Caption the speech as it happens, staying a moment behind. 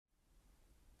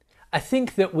I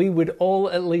think that we would all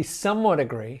at least somewhat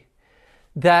agree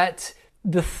that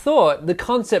the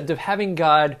concept of having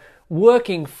God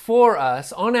working for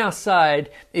us on our side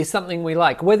is something we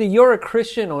like. Whether you're a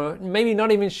Christian or maybe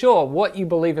not even sure what you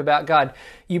believe about God,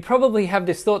 you probably have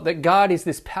this thought that God is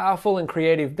this powerful and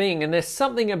creative being, and there's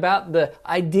something about the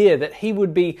idea that He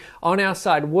would be on our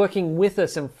side working with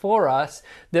us and for us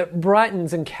that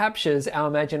brightens and captures our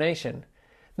imagination.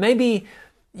 Maybe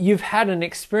you've had an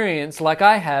experience like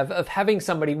I have of having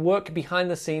somebody work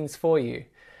behind the scenes for you.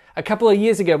 A couple of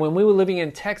years ago when we were living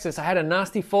in Texas, I had a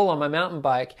nasty fall on my mountain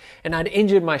bike and I'd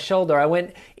injured my shoulder. I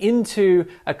went into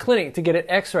a clinic to get it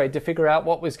x-rayed to figure out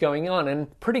what was going on.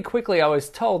 And pretty quickly I was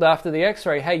told after the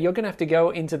x-ray, hey, you're going to have to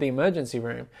go into the emergency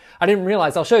room. I didn't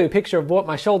realize, I'll show you a picture of what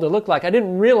my shoulder looked like. I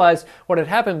didn't realize what had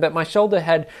happened, but my shoulder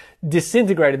had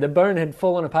disintegrated. The bone had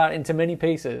fallen apart into many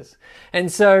pieces. And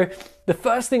so the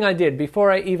first thing I did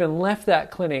before I even left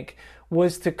that clinic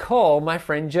was to call my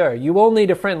friend Joe. You all need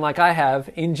a friend like I have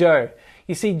in Joe.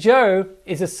 You see, Joe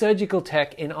is a surgical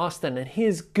tech in Austin, and he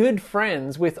is good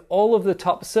friends with all of the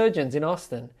top surgeons in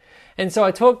Austin. And so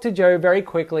I talked to Joe very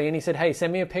quickly, and he said, hey,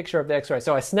 send me a picture of the x-ray.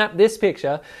 So I snapped this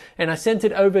picture, and I sent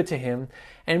it over to him.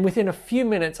 And within a few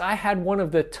minutes, I had one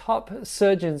of the top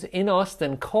surgeons in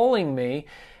Austin calling me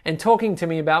and talking to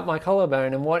me about my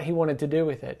collarbone and what he wanted to do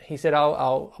with it. He said,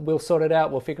 we'll sort it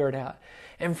out, we'll figure it out.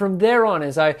 And from there on,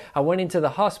 as I went into the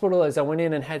hospital, as I went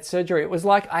in and had surgery, it was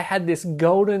like I had this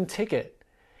golden ticket.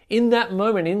 In that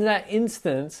moment, in that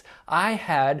instance, I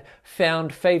had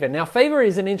found favor. Now, favor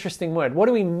is an interesting word. What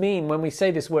do we mean when we say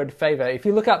this word favor? If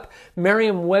you look up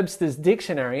Merriam-Webster's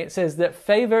dictionary, it says that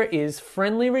favor is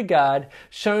friendly regard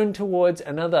shown towards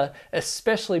another,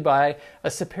 especially by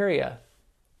a superior.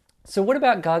 So what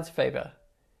about God's favor?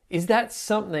 Is that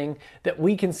something that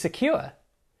we can secure?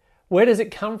 Where does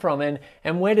it come from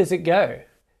and where does it go?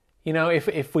 You know,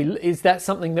 is that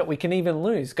something that we can even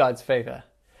lose, God's favor?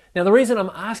 Now, the reason I'm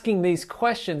asking these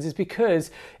questions is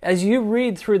because as you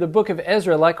read through the book of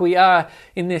Ezra, like we are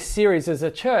in this series as a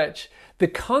church, the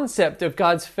concept of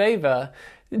God's favor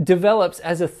develops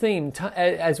as a theme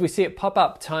as we see it pop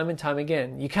up time and time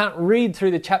again. You can't read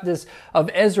through the chapters of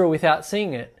Ezra without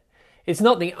seeing it. It's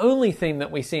not the only theme that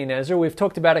we see in Ezra. We've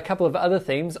talked about a couple of other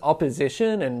themes,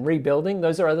 opposition and rebuilding.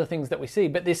 Those are other things that we see.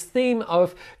 But this theme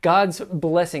of God's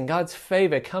blessing, God's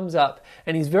favor comes up,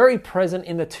 and He's very present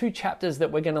in the two chapters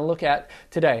that we're going to look at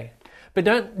today. But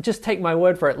don't just take my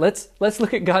word for it. Let's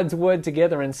look at God's word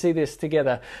together and see this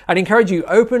together. I'd encourage you,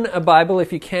 open a Bible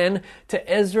if you can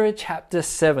to Ezra chapter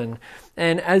 7.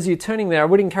 And as you're turning there, I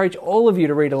would encourage all of you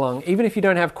to read along. Even if you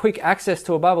don't have quick access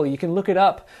to a Bible, you can look it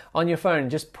up on your phone.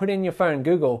 Just put in your phone,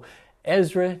 Google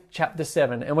Ezra chapter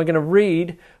 7. And we're going to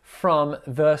read from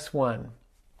verse 1.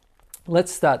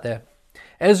 Let's start there.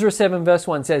 Ezra 7 verse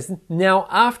 1 says, Now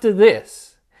after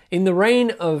this, in the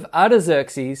reign of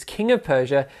Artaxerxes, king of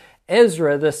Persia,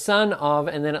 Ezra, the son of,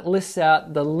 and then it lists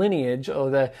out the lineage or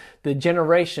the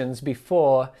generations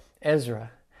before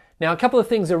Ezra. Now, a couple of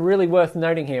things are really worth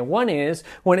noting here. One is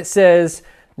when it says,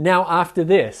 now after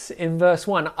this, in verse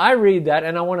 1, I read that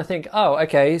and I want to think, oh,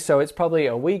 okay, so it's probably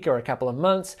a week or a couple of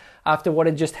months after what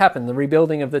had just happened, the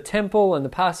rebuilding of the temple and the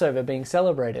Passover being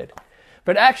celebrated.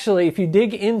 But actually, if you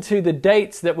dig into the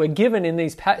dates that were given in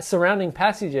these surrounding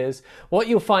passages, what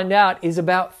you'll find out is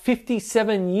about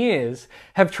 57 years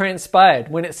have transpired.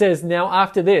 When it says, now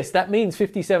after this, that means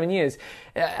 57 years.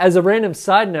 As a random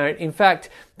side note, in fact,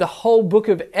 the whole book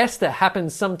of Esther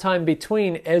happens sometime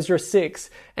between Ezra 6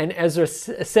 and Ezra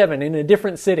 7 in a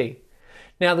different city.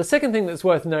 Now, the second thing that's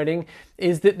worth noting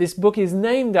is that this book is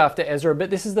named after Ezra,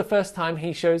 but this is the first time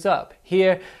he shows up.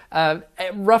 Here,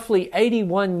 roughly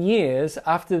 81 years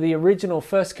after the original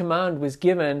first command was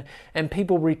given and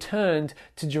people returned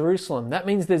to Jerusalem. That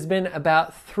means there's been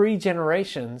about 3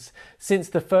 generations since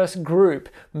the first group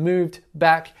moved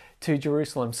back to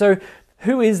Jerusalem. So,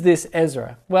 who is this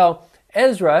Ezra? Well,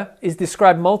 Ezra is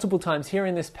described multiple times here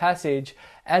in this passage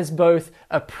as both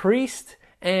a priest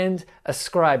and a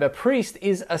scribe. A priest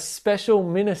is a special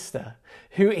minister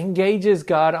who engages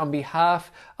God on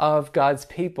behalf of God's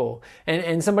people,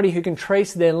 and somebody who can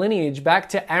trace their lineage back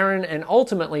to Aaron and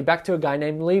ultimately back to a guy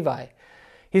named Levi.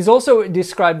 He's also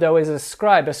described, though, as a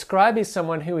scribe. A scribe is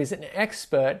someone who is an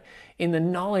expert in the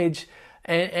knowledge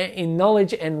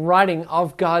and writing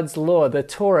of God's law, the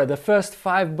Torah, the first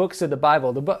 5 books of the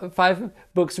Bible, the 5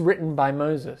 books written by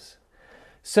Moses.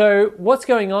 So what's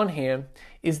going on here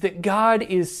is that God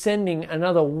is sending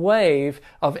another wave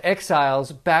of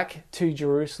exiles back to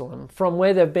Jerusalem from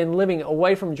where they've been living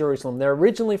away from Jerusalem. They're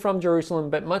originally from Jerusalem,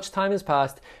 but much time has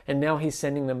passed and now He's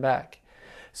sending them back.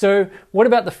 So what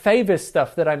about the favor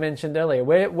stuff that I mentioned earlier?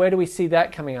 Where do we see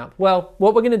that coming up? Well,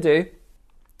 what we're going to do,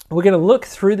 we're going to look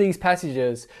through these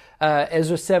passages,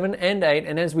 Ezra 7 and 8,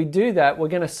 and as we do that, we're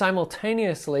going to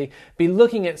simultaneously be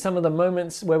looking at some of the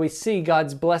moments where we see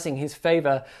God's blessing, His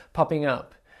favor popping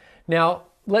up. Now,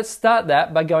 let's start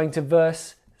that by going to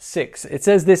verse 6. It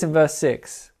says this in verse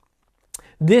 6.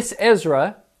 This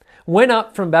Ezra went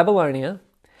up from Babylonia.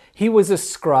 He was a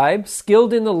scribe,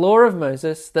 skilled in the law of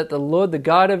Moses that the Lord, the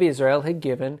God of Israel, had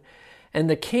given, and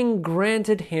the king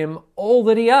granted him all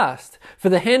that he asked, for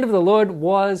the hand of the Lord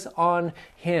was on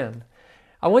him.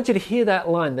 I want you to hear that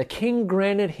line. The king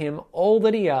granted him all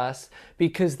that he asked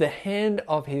because the hand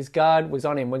of his God was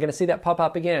on him. We're going to see that pop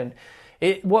up again.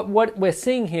 What we're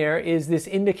seeing here is this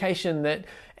indication that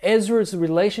Ezra's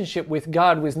relationship with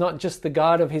God was not just the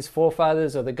God of his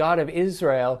forefathers or the God of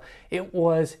Israel. It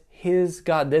was his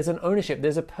God. There's an ownership.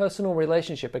 There's a personal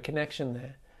relationship, a connection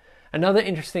there. Another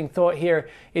interesting thought here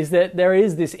is that there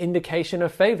is this indication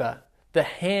of favor. The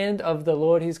hand of the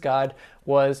Lord his God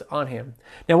was on him.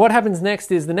 Now what happens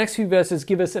next is the next few verses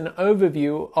give us an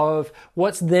overview of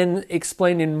what's then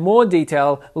explained in more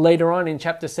detail later on in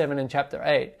chapter 7 and chapter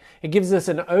 8. It gives us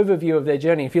an overview of their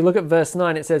journey. If you look at verse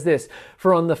 9, it says this,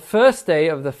 "For on the first day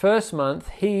of the first month,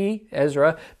 he,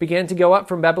 Ezra, began to go up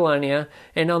from Babylonia,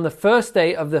 and on the first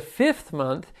day of the 5th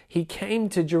month, he came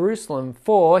to Jerusalem.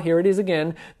 For," here it is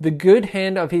again, "the good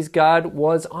hand of his God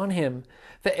was on him.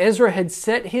 For Ezra had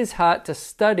set his heart to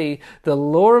study the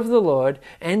law of the Lord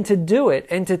and to do it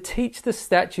and to teach the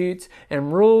statutes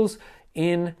and rules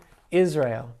in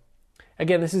Israel."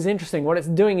 Again, this is interesting. What it's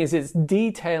doing is it's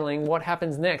detailing what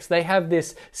happens next. They have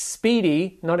this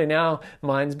speedy, not in our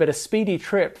minds, but a speedy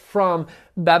trip from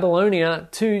Babylonia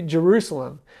to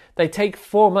Jerusalem. They take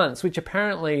 4 months, which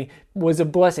apparently was a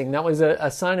blessing. That was a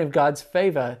sign of God's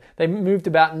favor. They moved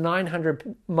about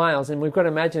 900 miles, and we've got to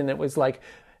imagine it was like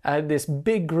this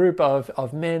big group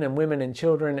of men and women and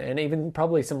children and even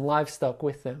probably some livestock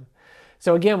with them.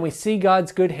 So again, we see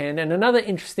God's good hand. And another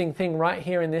interesting thing right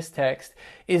here in this text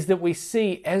is that we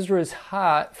see Ezra's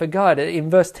heart for God. In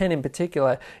verse 10 in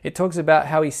particular, it talks about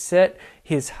how he set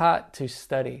his heart to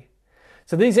study.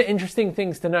 So these are interesting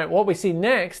things to note. What we see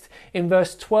next in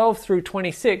verse 12 through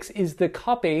 26 is the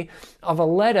copy of a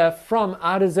letter from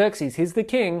Artaxerxes, he's the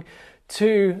king,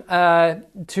 to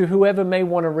whoever may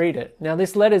want to read it. Now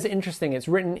this letter is interesting. It's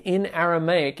written in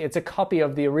Aramaic. It's a copy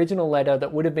of the original letter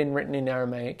that would have been written in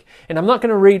Aramaic. And I'm not going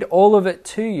to read all of it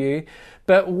to you,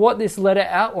 but what this letter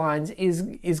outlines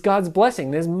is God's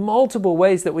blessing. There's multiple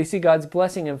ways that we see God's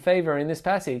blessing and favor in this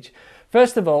passage.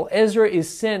 First of all, Ezra is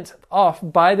sent off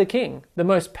by the king, the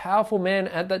most powerful man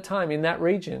at that time in that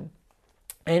region.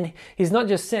 And he's not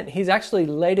just sent, he's actually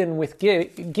laden with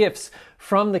gifts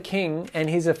from the king and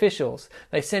his officials.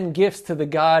 They send gifts to the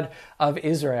God of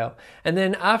Israel. And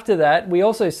then after that, we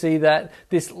also see that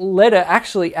this letter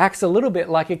actually acts a little bit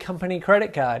like a company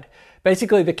credit card.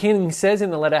 Basically, the king says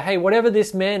in the letter, hey, whatever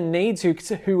this man needs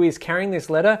who is carrying this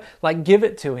letter, like give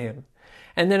it to him.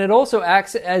 And then it also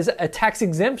acts as a tax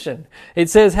exemption. It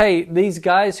says, hey, these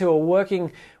guys who are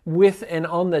working with and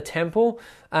on the temple,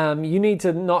 you need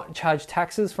to not charge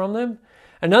taxes from them.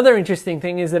 Another interesting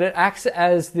thing is that it acts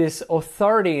as this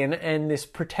authority and this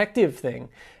protective thing.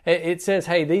 It says,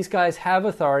 hey, these guys have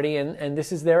authority and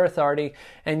this is their authority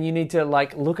and you need to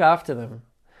look after them.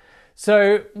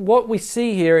 So what we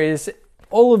see here is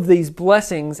all of these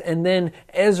blessings and then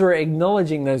Ezra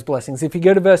acknowledging those blessings. If you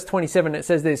go to verse 27, it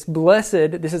says this,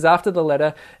 "Blessed," this is after the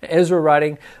letter, Ezra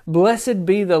writing, "Blessed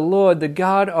be the Lord, the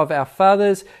God of our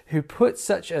fathers, who put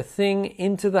such a thing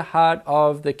into the heart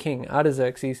of the king,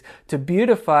 Artaxerxes, to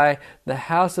beautify the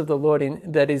house of the Lord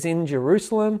that is in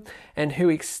Jerusalem, and who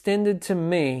extended to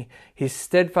me his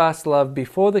steadfast love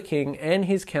before the king and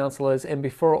his counselors and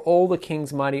before all the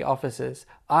king's mighty officers.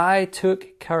 I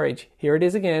took courage," here it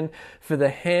is again, "for the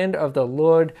hand of the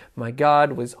Lord my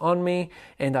God was on me,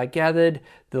 and I gathered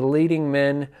the leading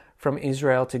men from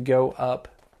Israel to go up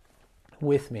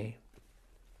with me."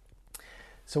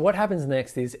 So what happens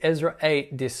next is Ezra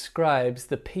 8 describes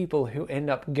the people who end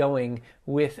up going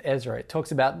with Ezra. It talks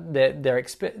about their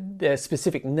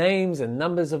specific names and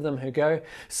numbers of them who go.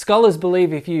 Scholars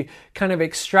believe if you kind of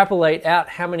extrapolate out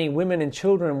how many women and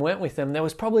children went with them, there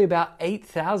was probably about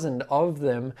 8,000 of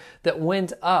them that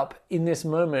went up in this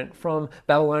moment from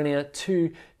Babylonia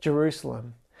to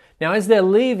Jerusalem. Now as they're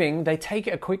leaving, they take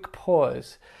a quick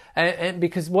pause. And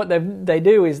because what they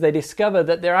do is they discover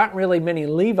that there aren't really many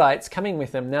Levites coming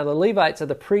with them. Now the Levites are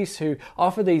the priests who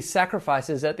offer these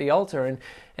sacrifices at the altar,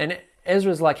 and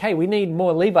Ezra's like, hey, we need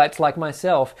more Levites like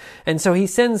myself. And so he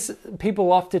sends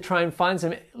people off to try and find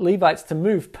some Levites to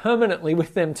move permanently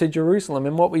with them to Jerusalem.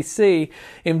 And what we see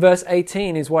in verse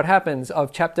 18 is what happens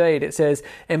of chapter 8. It says,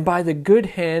 "And by the good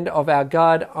hand of our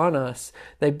God on us,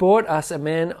 they brought us a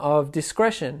man of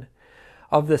discretion,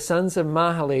 of the sons of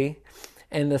Mahali,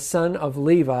 and the son of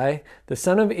Levi, the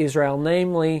son of Israel,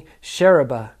 namely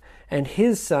Sherebiah, and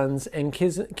his sons and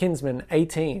kinsmen,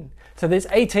 18. So there's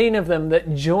 18 of them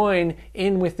that join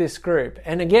in with this group.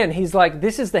 And again, he's like,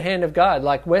 this is the hand of God.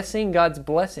 Like, we're seeing God's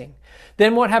blessing.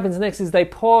 Then what happens next is they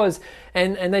pause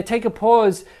and they take a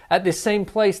pause at this same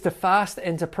place to fast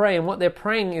and to pray. And what they're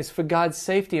praying is for God's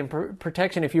safety and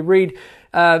protection. If you read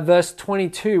verse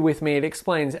 22 with me, it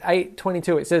explains,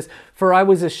 8:22, it says, "For I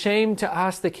was ashamed to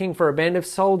ask the king for a band of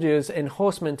soldiers and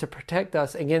horsemen to protect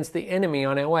us against the enemy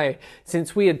on our way,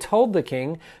 since we had told the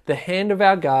king, the hand of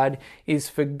our God is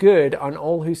for good on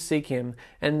all who seek him,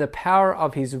 and the power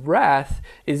of his wrath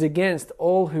is against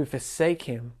all who forsake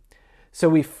him. So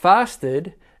we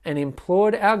fasted and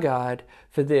implored our God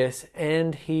for this,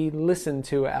 and he listened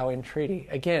to our entreaty."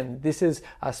 Again, this is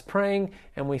us praying,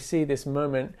 and we see this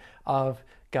moment of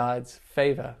God's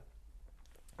favor.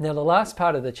 Now, the last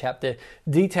part of the chapter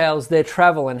details their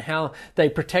travel and how they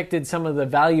protected some of the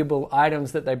valuable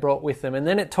items that they brought with them. And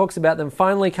then it talks about them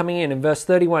finally coming in. In verse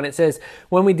 31, it says,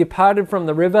 "When we departed from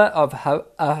the river of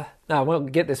Ahava,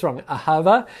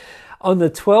 on the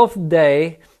 12th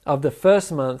day of the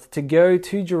first month to go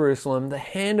to Jerusalem, the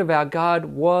hand of our God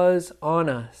was on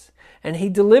us, and he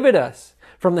delivered us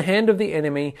from the hand of the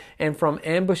enemy and from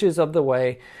ambushes of the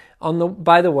way.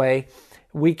 By the way,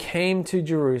 we came to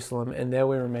Jerusalem, and there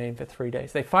we remained for 3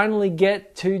 days." They finally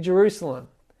get to Jerusalem.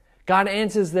 God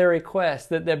answers their request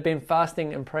that they've been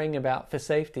fasting and praying about for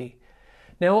safety.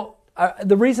 Now,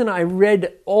 the reason I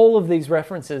read all of these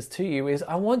references to you is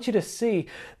I want you to see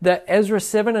that Ezra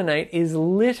 7 and 8 is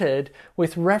littered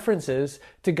with references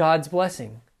to God's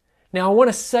blessing. Now, I want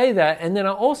to say that, and then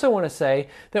I also want to say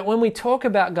that when we talk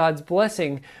about God's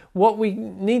blessing, what we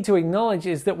need to acknowledge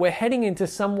is that we're heading into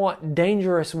somewhat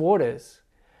dangerous waters.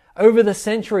 Over the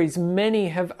centuries, many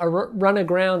have run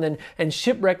aground and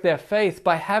shipwrecked their faith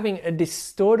by having a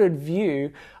distorted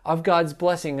view of God's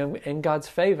blessing and God's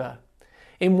favor.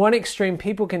 In one extreme,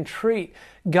 people can treat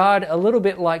God a little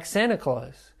bit like Santa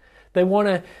Claus. They want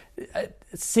to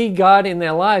see God in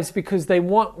their lives because they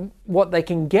want what they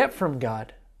can get from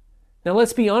God. Now,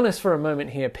 let's be honest for a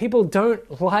moment here. People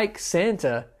don't like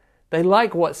Santa. They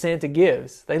like what Santa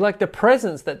gives. They like the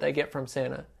presents that they get from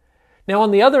Santa. Now,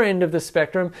 on the other end of the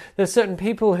spectrum, there's certain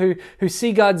people who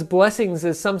see God's blessings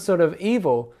as some sort of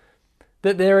evil.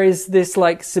 That there is this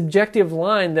like subjective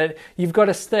line that you've got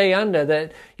to stay under,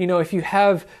 that, you know, if you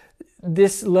have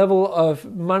this level of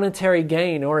monetary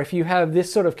gain, or if you have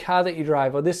this sort of car that you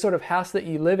drive, or this sort of house that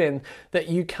you live in, that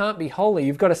you can't be holy.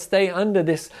 You've got to stay under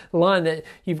this line, that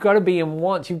you've got to be in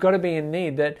want, you've got to be in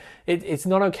need, that it's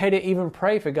not okay to even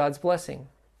pray for God's blessing.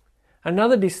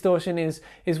 Another distortion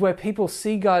is where people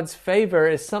see God's favor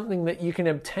as something that you can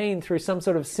obtain through some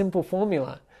sort of simple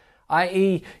formula,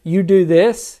 i.e. you do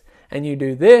this, and you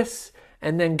do this,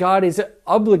 and then God is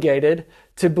obligated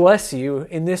to bless you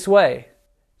in this way.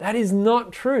 That is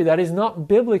not true. That is not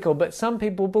biblical, but some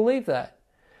people believe that.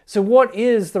 So what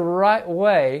is the right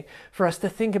way for us to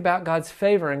think about God's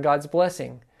favor and God's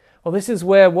blessing? Well, this is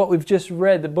where what we've just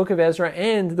read, the book of Ezra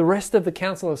and the rest of the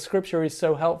counsel of Scripture, is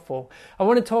so helpful. I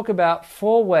want to talk about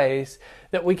 4 ways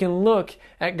that we can look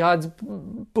at God's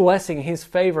blessing, his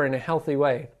favor, in a healthy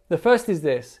way. The first is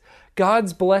this: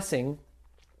 God's blessing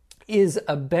is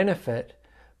a benefit,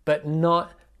 but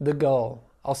not the goal.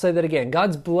 I'll say that again.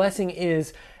 God's blessing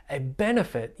is a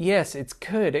benefit. Yes, it's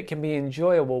good. It can be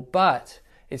enjoyable, but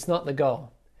it's not the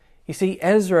goal. You see,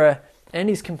 Ezra and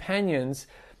his companions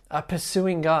are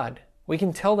pursuing God. We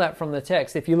can tell that from the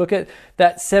text. If you look at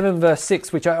that 7 verse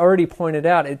 6, which I already pointed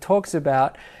out, it talks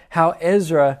about how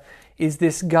Ezra is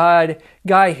this guy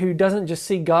who doesn't just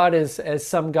see God as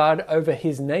some God over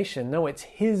his nation. No, it's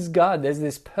his God. There's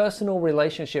this personal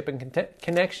relationship and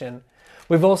connection.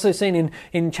 We've also seen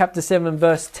in chapter 7,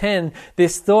 verse 10,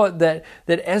 this thought that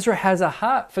Ezra has a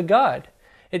heart for God.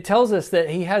 It tells us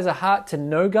that he has a heart to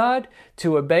know God,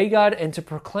 to obey God, and to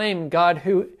proclaim God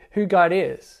who God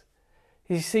is.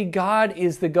 You see, God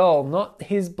is the goal, not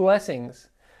his blessings.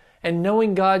 And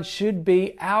knowing God should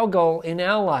be our goal in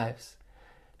our lives.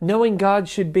 Knowing God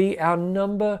should be our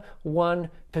number one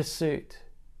pursuit.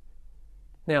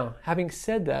 Now, having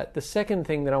said that, the second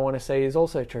thing that I want to say is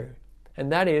also true.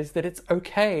 And that is that it's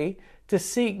okay to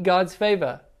seek God's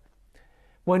favor.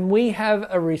 When we have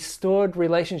a restored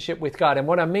relationship with God, and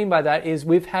what I mean by that is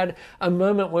we've had a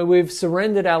moment where we've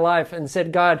surrendered our life and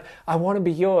said, God, I want to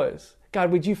be yours.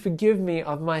 God, would you forgive me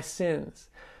of my sins?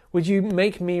 Would you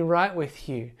make me right with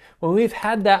you? When we've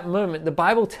had that moment, the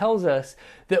Bible tells us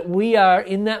that we are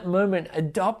in that moment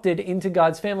adopted into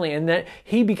God's family and that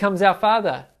He becomes our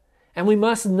Father. And we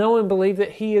must know and believe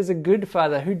that He is a good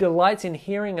Father who delights in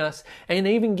hearing us and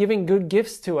even giving good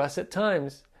gifts to us at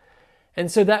times. And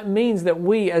so that means that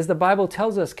we, as the Bible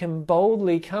tells us, can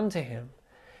boldly come to Him.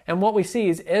 And what we see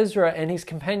is Ezra and his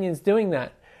companions doing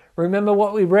that. Remember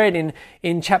what we read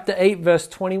in chapter 8, verse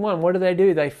 21. What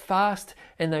do? They fast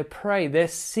and they pray. They're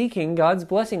seeking God's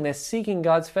blessing. They're seeking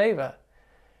God's favor.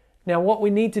 Now, what we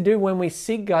need to do when we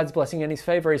seek God's blessing and His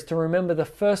favor is to remember the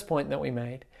first point that we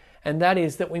made. And that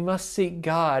is that we must seek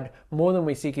God more than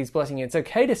we seek His blessing. It's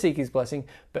okay to seek His blessing,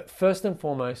 but first and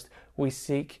foremost, we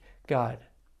seek God.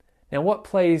 Now, what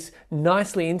plays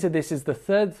nicely into this is the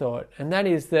third thought, and that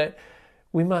is that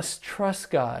we must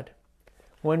trust God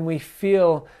when we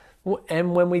feel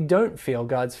and when we don't feel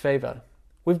God's favor.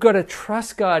 We've got to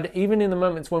trust God even in the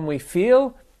moments when we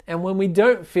feel and when we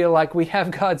don't feel like we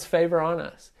have God's favor on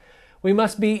us. We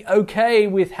must be okay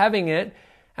with having it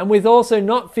and with also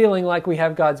not feeling like we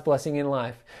have God's blessing in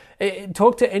life.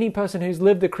 Talk to any person who's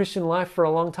lived the Christian life for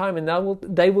a long time and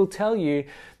they will tell you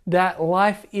that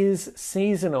life is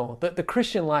seasonal, that the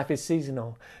Christian life is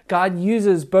seasonal. God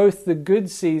uses both the good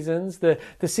seasons, the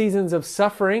seasons of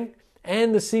suffering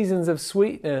and the seasons of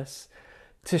sweetness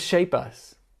to shape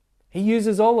us. He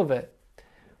uses all of it.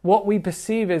 What we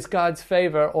perceive as God's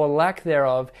favor or lack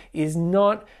thereof is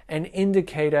not an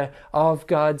indicator of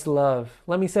God's love.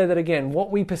 Let me say that again. What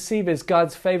we perceive as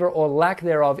God's favor or lack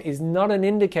thereof is not an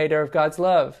indicator of God's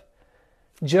love.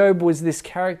 Job was this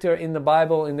character in the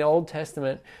Bible, in the Old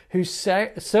Testament, whose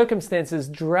circumstances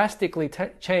drastically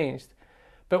changed.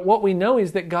 But what we know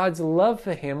is that God's love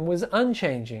for him was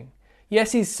unchanging.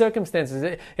 Yes, his circumstances,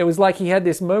 it was like he had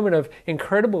this moment of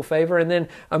incredible favor and then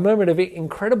a moment of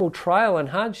incredible trial and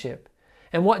hardship.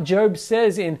 And what Job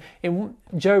says in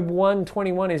Job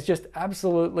 1:21 is just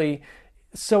absolutely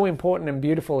so important and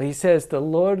beautiful. He says, "The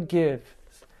Lord gives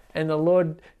and the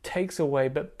Lord takes away,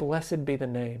 but blessed be the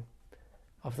name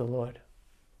of the Lord."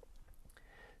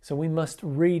 So we must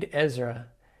read Ezra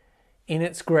in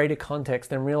its greater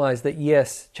context and realize that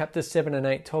yes, chapters 7 and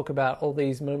 8 talk about all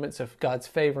these moments of God's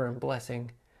favor and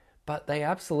blessing, but they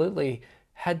absolutely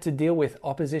had to deal with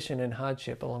opposition and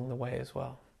hardship along the way as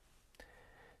well.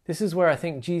 This is where I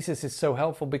think Jesus is so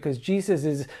helpful, because Jesus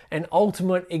is an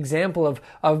ultimate example of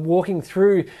walking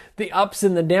through the ups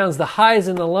and the downs, the highs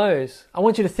and the lows. I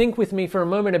want you to think with me for a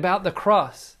moment about the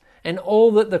cross and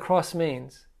all that the cross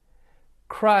means.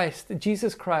 Christ,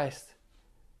 Jesus Christ,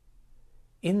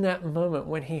 in that moment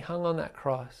when he hung on that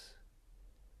cross,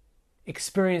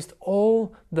 experienced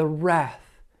all the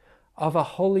wrath of a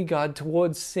holy God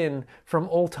towards sin from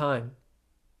all time.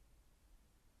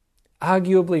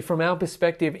 Arguably, from our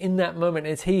perspective, in that moment,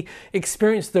 as he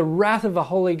experienced the wrath of a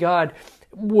holy God,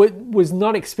 was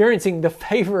not experiencing the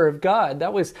favor of God.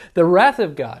 That was the wrath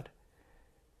of God.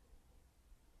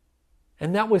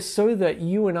 And that was so that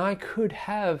you and I could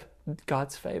have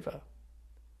God's favor.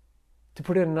 To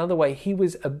put it another way, he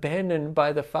was abandoned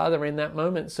by the Father in that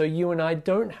moment, so you and I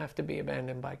don't have to be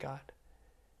abandoned by God.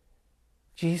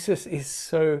 Jesus is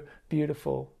so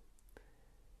beautiful.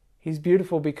 He's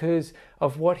beautiful because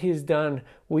of what he's done.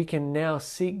 We can now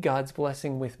seek God's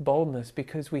blessing with boldness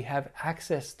because we have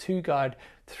access to God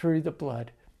through the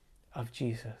blood of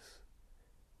Jesus.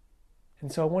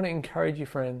 And so I want to encourage you,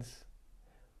 friends,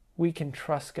 we can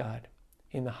trust God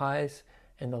in the highs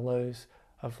and the lows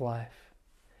of life.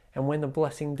 And when the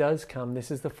blessing does come,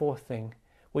 this is the fourth thing,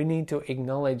 we need to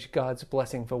acknowledge God's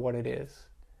blessing for what it is.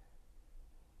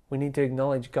 We need to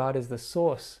acknowledge God as the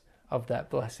source of that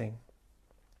blessing.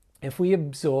 If we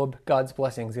absorb God's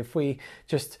blessings, if we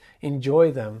just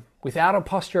enjoy them without a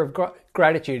posture of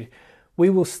gratitude, we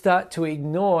will start to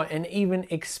ignore and even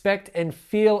expect and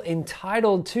feel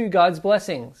entitled to God's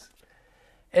blessings.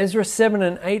 Ezra 7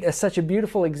 and 8 are such a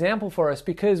beautiful example for us,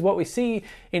 because what we see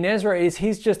in Ezra is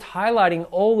he's just highlighting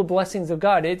all the blessings of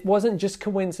God. It wasn't just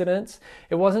coincidence.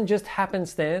 It wasn't just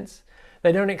happenstance.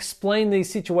 They don't explain these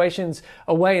situations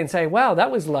away and say, wow,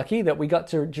 that was lucky that we got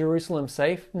to Jerusalem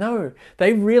safe. No,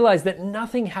 they realize that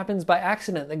nothing happens by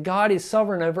accident, that God is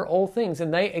sovereign over all things,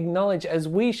 and they acknowledge, as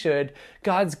we should,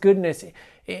 God's goodness.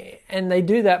 And they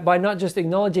do that by not just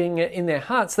acknowledging it in their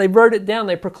hearts. They wrote it down.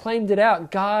 They proclaimed it out.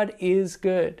 God is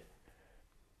good.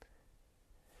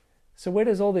 So where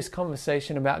does all this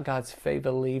conversation about God's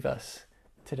favor leave us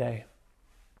today?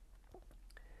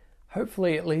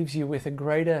 Hopefully it leaves you with a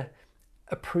greater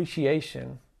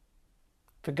appreciation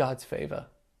for God's favor.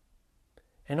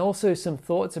 And also some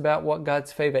thoughts about what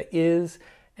God's favor is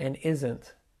and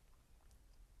isn't.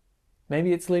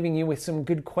 Maybe it's leaving you with some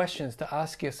good questions to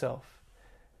ask yourself.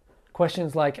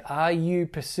 Questions like, are you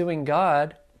pursuing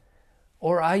God,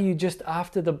 or are you just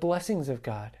after the blessings of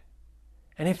God?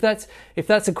 And if that's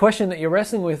a question that you're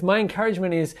wrestling with, my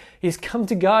encouragement is come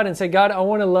to God and say, God, I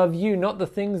want to love you, not the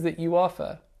things that you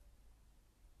offer.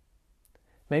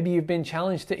 Maybe you've been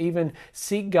challenged to even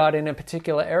seek God in a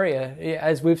particular area.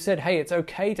 As we've said, hey, it's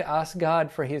okay to ask God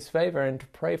for His favor and to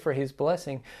pray for His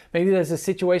blessing. Maybe there's a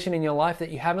situation in your life that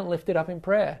you haven't lifted up in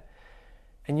prayer,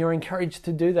 and you're encouraged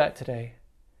to do that today.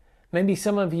 Maybe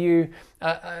some of you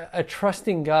are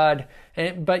trusting God,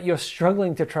 but you're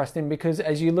struggling to trust Him because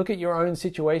as you look at your own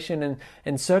situation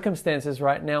and circumstances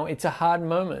right now, it's a hard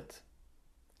moment.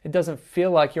 It doesn't feel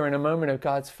like you're in a moment of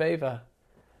God's favor.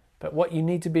 But what you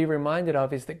need to be reminded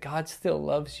of is that God still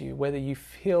loves you, whether you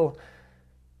feel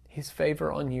His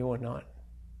favor on you or not.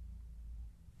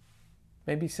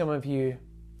 Maybe some of you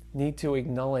need to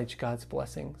acknowledge God's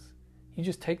blessings. You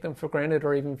just take them for granted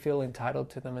or even feel entitled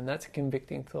to them, and that's a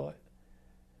convicting thought.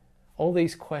 All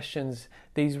these questions,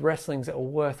 these wrestlings are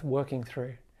worth working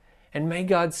through. And may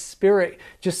God's Spirit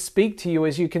just speak to you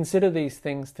as you consider these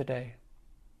things today.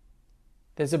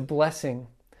 There's a blessing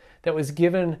that was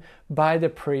given by the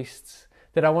priests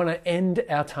that I want to end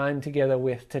our time together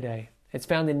with today. It's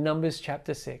found in Numbers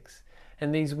chapter 6.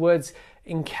 And these words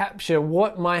encapture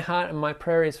what my heart and my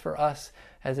prayer is for us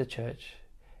as a church.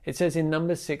 It says in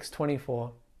Numbers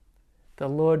 6:24, the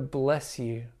Lord bless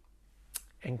you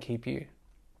and keep you.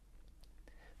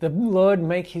 The Lord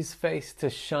make His face to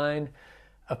shine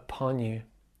upon you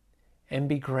and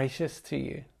be gracious to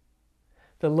you.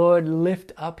 The Lord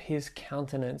lift up His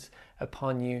countenance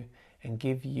upon you and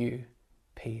give you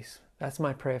peace. That's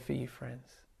my prayer for you, friends.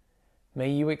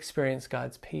 May you experience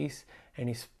God's peace and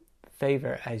His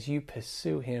favor as you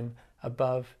pursue Him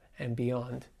above and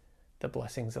beyond the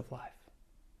blessings of life.